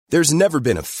There's never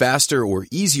been a faster or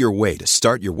easier way to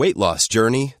start your weight loss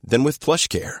journey than with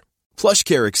PlushCare.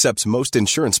 PlushCare accepts most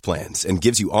insurance plans and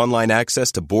gives you online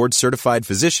access to board-certified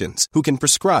physicians who can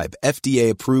prescribe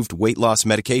FDA-approved weight loss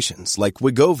medications like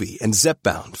Wegovy and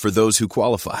Zepbound for those who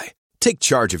qualify. Take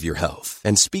charge of your health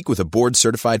and speak with a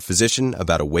board-certified physician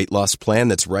about a weight loss plan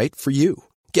that's right for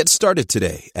you. Get started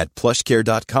today at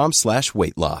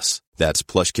plushcare.com/weight-loss. That's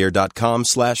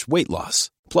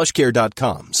plushcare.com/weight-loss.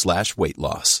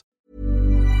 plushcare.com/weight-loss.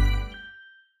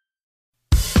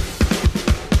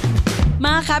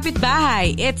 Mga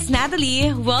kapitbahay, it's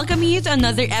Natalie welcoming you to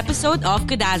another episode of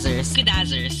Kudazers,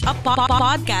 a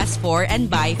podcast for and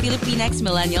by Filipinx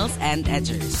millennials and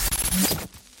edgers.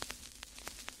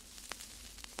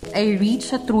 I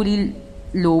reached a truly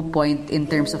low point in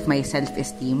terms of my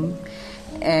self-esteem.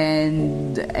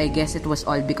 And I guess it was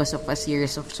all because of a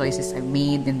series of choices I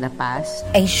made in the past.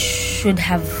 I should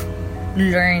have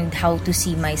learned how to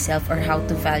see myself or how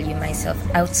to value myself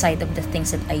outside of the things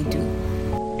that I do.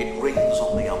 It rains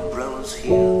on the umbrellas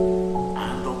here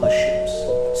and on the ships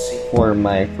at sea. For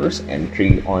my first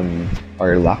entry on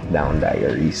our lockdown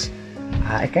diaries,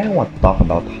 I kind of want to talk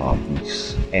about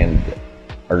hobbies and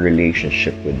our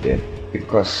relationship with it,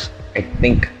 because I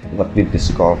think what we've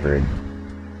discovered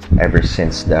ever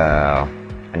since the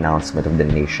announcement of the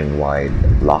nationwide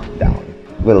lockdown,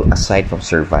 well, aside from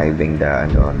surviving the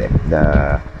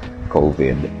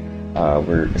COVID,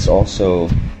 it's also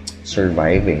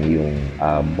surviving yung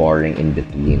boring in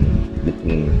between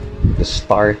the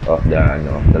start of the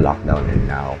lockdown and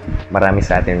now. Marami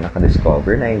sa atin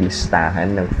nakadiscover na yung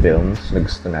listahan ng films na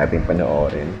gusto natin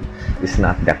panoorin is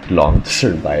not that long to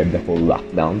survive the whole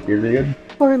lockdown period.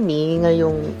 For me,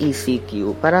 ngayong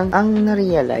ECQ, parang ang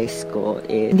na-realize ko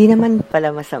is hindi naman pala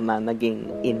masama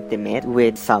maging intimate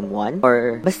with someone,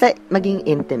 or basta maging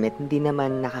intimate, hindi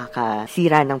naman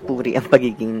nakakasira ng puri ang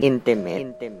pagiging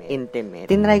intimate.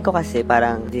 Tinry ko kasi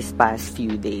parang this past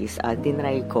few days,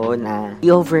 tinry ko na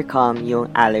i-overcome yung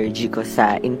allergy ko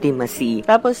sa intimacy.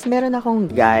 Tapos meron akong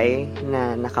guy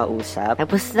na nakausap.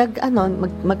 Tapos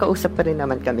magkausap pa rin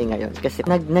naman kami ngayon kasi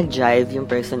nag-jive yung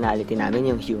personality namin,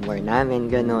 yung humor namin,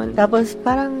 ganon. Tapos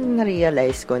parang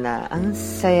na-realize ko na ang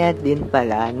saya din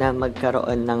pala na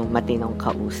magkaroon ng matinong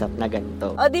kausap na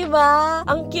ganito. O, diba?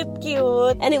 Ang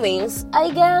cute-cute. Anyways,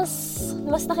 I guess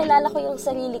mas nakilala ko yung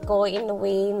sarili ko in a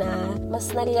way na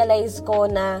mas na-realize ko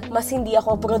na mas hindi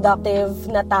ako productive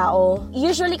na tao.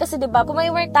 Usually kasi diba, kung may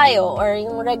work tayo or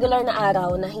yung regular na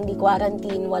araw na hindi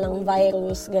quarantine, walang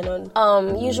virus, ganon.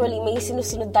 Usually may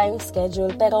sinusunod tayong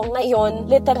schedule. Pero ngayon,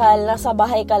 literal, nasa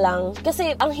bahay ka lang.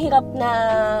 Kasi ang hirap na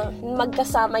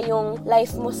magkasama yung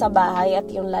life mo sa bahay at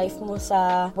yung life mo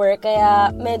sa work.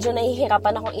 Kaya medyo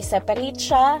nahihirapan akong i-separate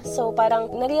siya. So parang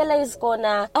na-realize ko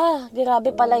na,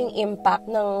 grabe pala yung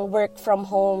impact ng work from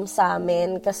home sa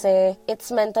amin. Kasi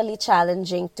it's mentally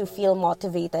challenging to feel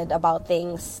motivated about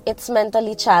things. It's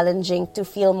mentally challenging to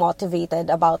feel motivated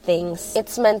about things.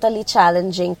 It's mentally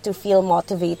challenging to feel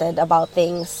motivated about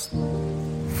things.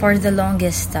 For the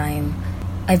longest time,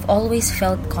 I've always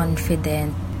felt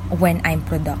confident when I'm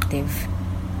productive.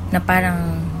 Na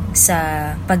parang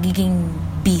sa pagiging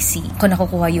busy ko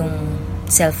nakukuha yung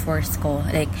self-worth ko.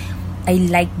 Like, I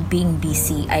like being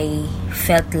busy. I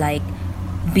felt like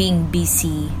being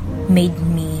busy made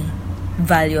me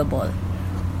valuable.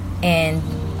 And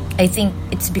I think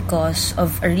it's because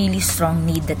of a really strong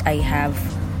need that I have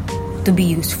to be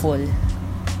useful.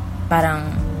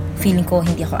 Parang feeling ko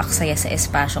hindi ako aksaya sa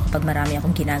espasyo kapag marami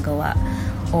akong ginagawa,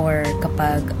 or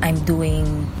kapag I'm doing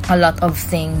a lot of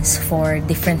things for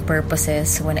different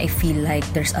purposes. When I feel like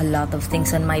there's a lot of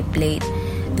things on my plate,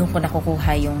 doon ko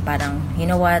nakukuha yung parang, you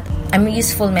know what, I'm a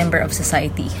useful member of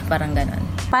society. Parang ganon.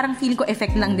 Parang feeling ko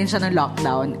effect lang din siya ng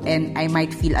lockdown, and I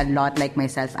might feel a lot like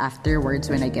myself afterwards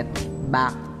when I get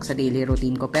back sa daily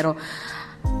routine ko. Pero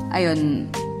ayun,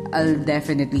 I'll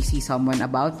definitely see someone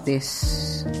about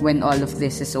this when all of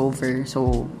this is over,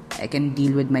 so I can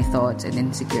deal with my thoughts and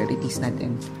insecurities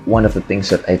natin. One of the things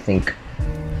that I think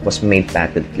was made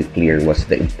patently clear was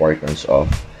the importance of,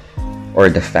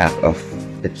 or the fact of,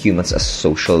 that humans as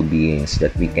social beings,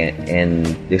 that we can, and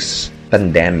this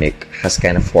pandemic has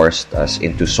kind of forced us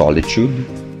into solitude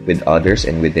with others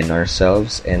and within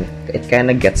ourselves, and it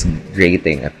kind of gets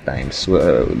grating at times.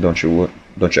 Don't you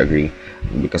agree?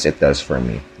 Because it does for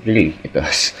me. Really, it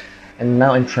does. And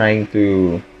now I'm trying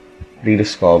to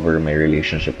rediscover my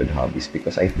relationship with hobbies,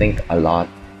 because I think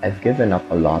I've given up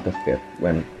a lot of it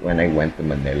when I went to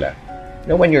Manila. You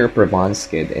know, when you're a Provence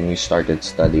kid and you started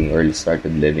studying or you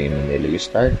started living in Manila,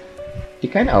 you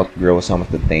kind of outgrow some of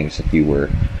the things that you were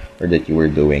or that you were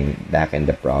doing back in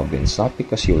the province, not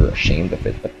because you were ashamed of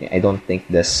it, but I don't think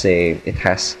the city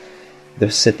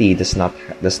does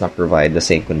not provide the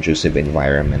same conducive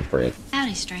environment for it.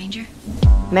 Howdy, stranger.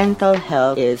 Mental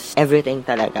health is everything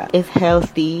talaga. If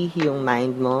healthy yung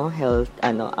mind mo,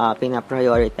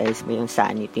 pinaprioritize mo yung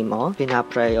sanity mo,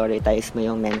 pinaprioritize mo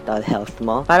yung mental health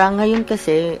mo. Parang ngayon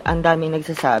kasi, ang daming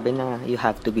nagsasabi na you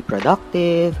have to be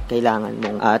productive, kailangan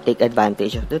mong take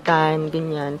advantage of the time,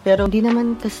 ganyan. Pero hindi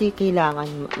naman kasi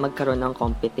kailangan magkaroon ng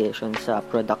competition sa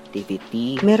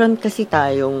productivity. Meron kasi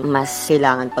tayong mas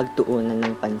kailangan pagtuunan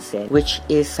ng pansin, which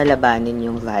is kalabanin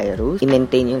yung virus,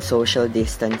 i-maintain yung social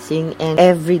distancing, and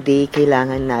every day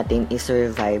kailangan natin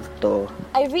i-survive to.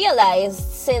 I realized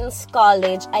since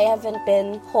college, I haven't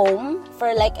been home for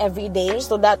like every day.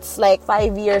 So that's like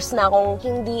 5 years na akong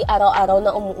hindi araw-araw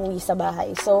na umuwi sa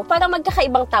bahay. So parang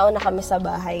magkakaibang tao na kami sa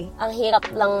bahay. Ang hirap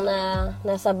lang na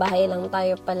nasa bahay lang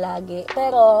tayo palagi.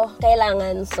 Pero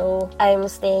kailangan. So I'm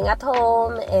staying at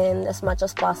home and as much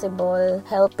as possible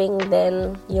helping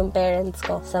din yung parents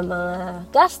ko sa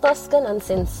mga gastos ganun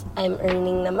since I'm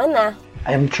earning naman na.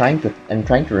 I'm trying to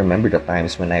remember the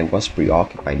times when I was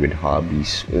preoccupied with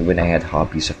hobbies, when I had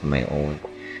hobbies of my own.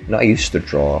 I used to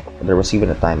draw. There was even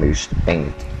a time I used to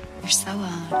paint. You're so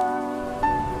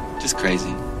just crazy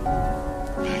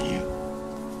about you.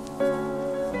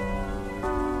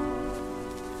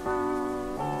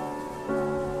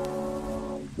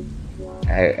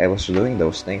 I was doing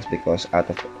those things because out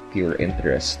of pure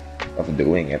interest of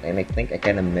doing it, and I think I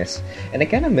kind of miss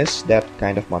that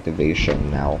kind of motivation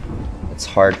now. It's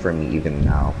hard for me even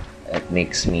now. It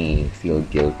makes me feel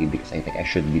guilty because I think I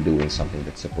should be doing something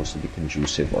that's supposed to be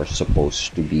conducive or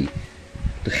supposed to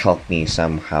help me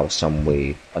somehow, some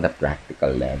way on a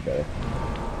practical level.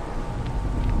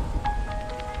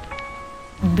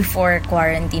 Before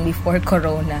quarantine, before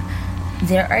corona,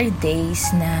 there are days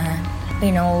na,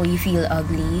 you feel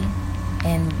ugly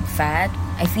and fat.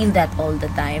 I feel that all the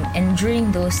time. And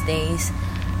during those days,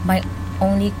 my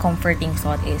only comforting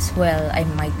thought is, well, I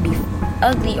might be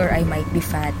ugly or I might be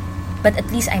fat, but at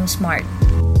least I'm smart.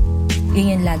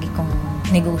 Yun yung lagi kong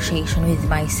negotiation with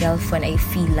myself when I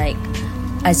feel like,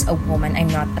 as a woman, I'm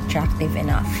not attractive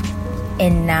enough.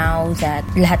 And now that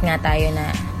lahat nga tayo na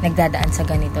nagdadaan sa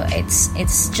ganito, it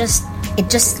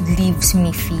just leaves me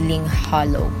feeling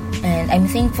hollow. And I'm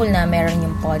thankful na meron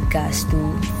yung podcast to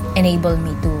enable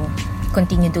me to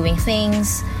continue doing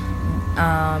things,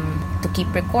 to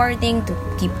keep recording, to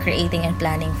keep creating and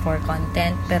planning for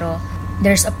content. Pero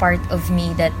there's a part of me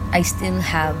that I still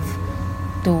have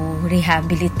to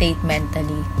rehabilitate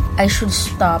mentally. I should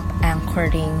stop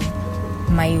anchoring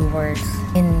my worth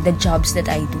in the jobs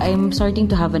that I do. I'm starting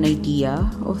to have an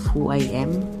idea of who I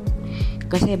am.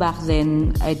 Kasi back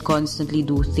then, I'd constantly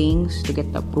do things to get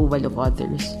the approval of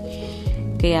others.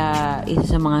 Kaya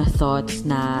isa sa mga thoughts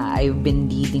na I've been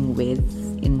dealing with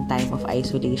in time of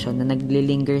isolation na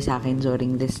naglilinger sa akin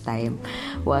during this time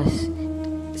was,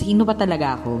 sino ba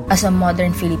talaga ako? As a modern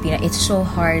Filipina, it's so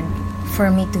hard for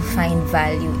me to find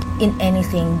value in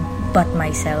anything but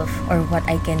myself or what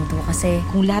I can do. Kasi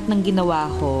kung lahat ng ginawa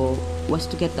ko was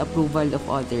to get the approval of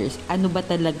others, ano ba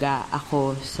talaga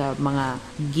ako sa mga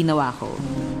ginawa ko?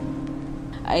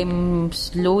 I'm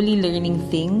slowly learning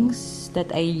things that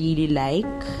I really like.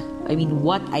 I mean,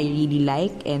 what I really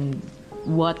like and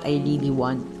what I really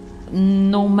want.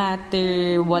 No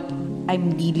matter what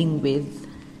I'm dealing with,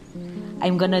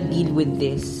 I'm gonna deal with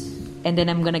this. And then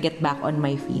I'm gonna get back on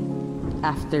my feet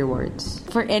afterwards.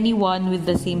 For anyone with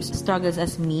the same struggles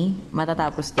as me,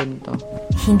 matatapos din to.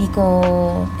 Hindi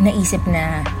ko naisip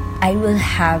na I will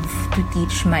have to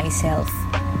teach myself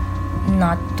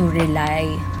not to rely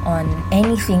on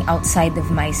anything outside of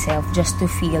myself just to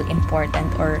feel important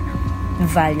or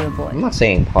valuable. I'm not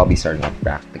saying hobbies are not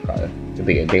practical.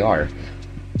 They are.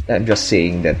 I'm just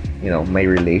saying that, my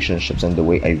relationships and the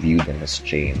way I view them has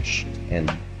changed. And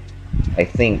I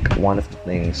think one of the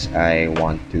things I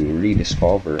want to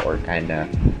rediscover or kind of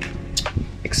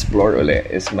explore ulit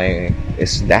is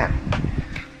that.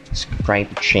 It's trying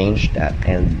to change that.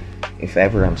 And if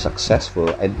ever I'm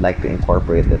successful, I'd like to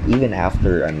incorporate that even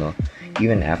after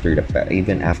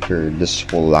this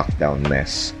whole lockdown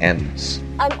mess ends.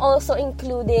 I'm also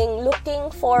including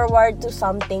looking forward to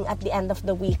something at the end of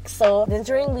the week. So, then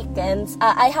during weekends,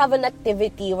 I have an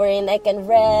activity wherein I can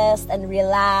rest and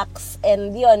relax.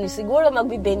 And yun, siguro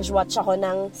magbi-binge watch ako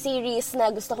ng series na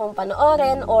gusto kong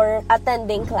panoorin or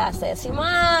attending classes. Yung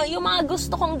mga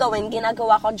gusto kong gawin,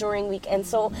 ginagawa ko during weekends.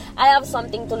 So, I have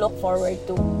something to look forward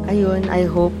to. Ayun, I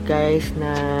hope guys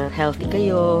na healthy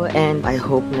kayo and I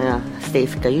hope na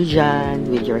safe kayo dyan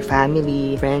with your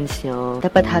family, friends nyo.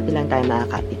 Dapat happy lang tayo mga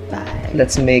kapitbahay.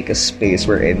 let's make a space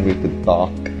wherein we could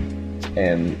talk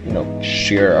and,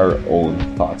 share our own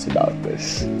thoughts about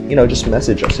this. Just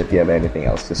message us if you have anything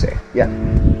else to say. Yeah.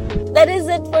 That is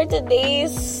it for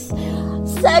today's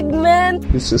segment.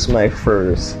 This is my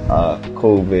first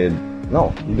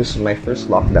this is my first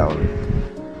lockdown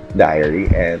diary,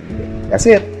 and that's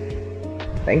it.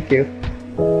 Thank you.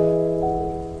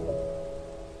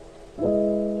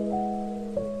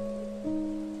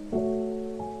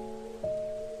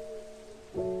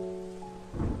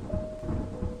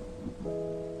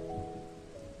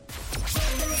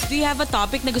 Do you have a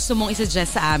topic na gusto mong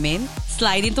isuggest sa amin?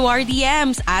 Slide into our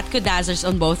DMs at Kudazzers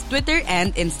on both Twitter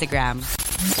and Instagram.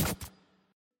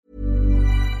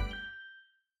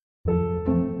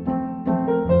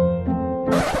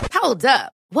 Hold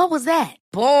up. What was that?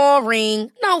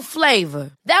 Boring. No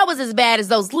flavor. That was as bad as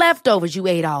those leftovers you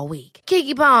ate all week.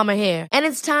 Keke Palmer here, and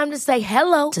it's time to say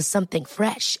hello to something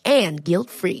fresh and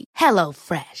guilt-free. Hello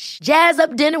Fresh. Jazz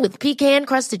up dinner with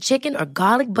pecan-crusted chicken or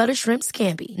garlic butter shrimp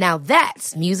scampi. Now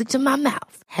that's music to my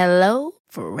mouth. Hello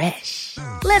Fresh.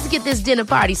 Let's get this dinner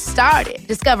party started.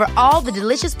 Discover all the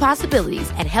delicious possibilities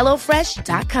at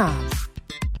HelloFresh.com.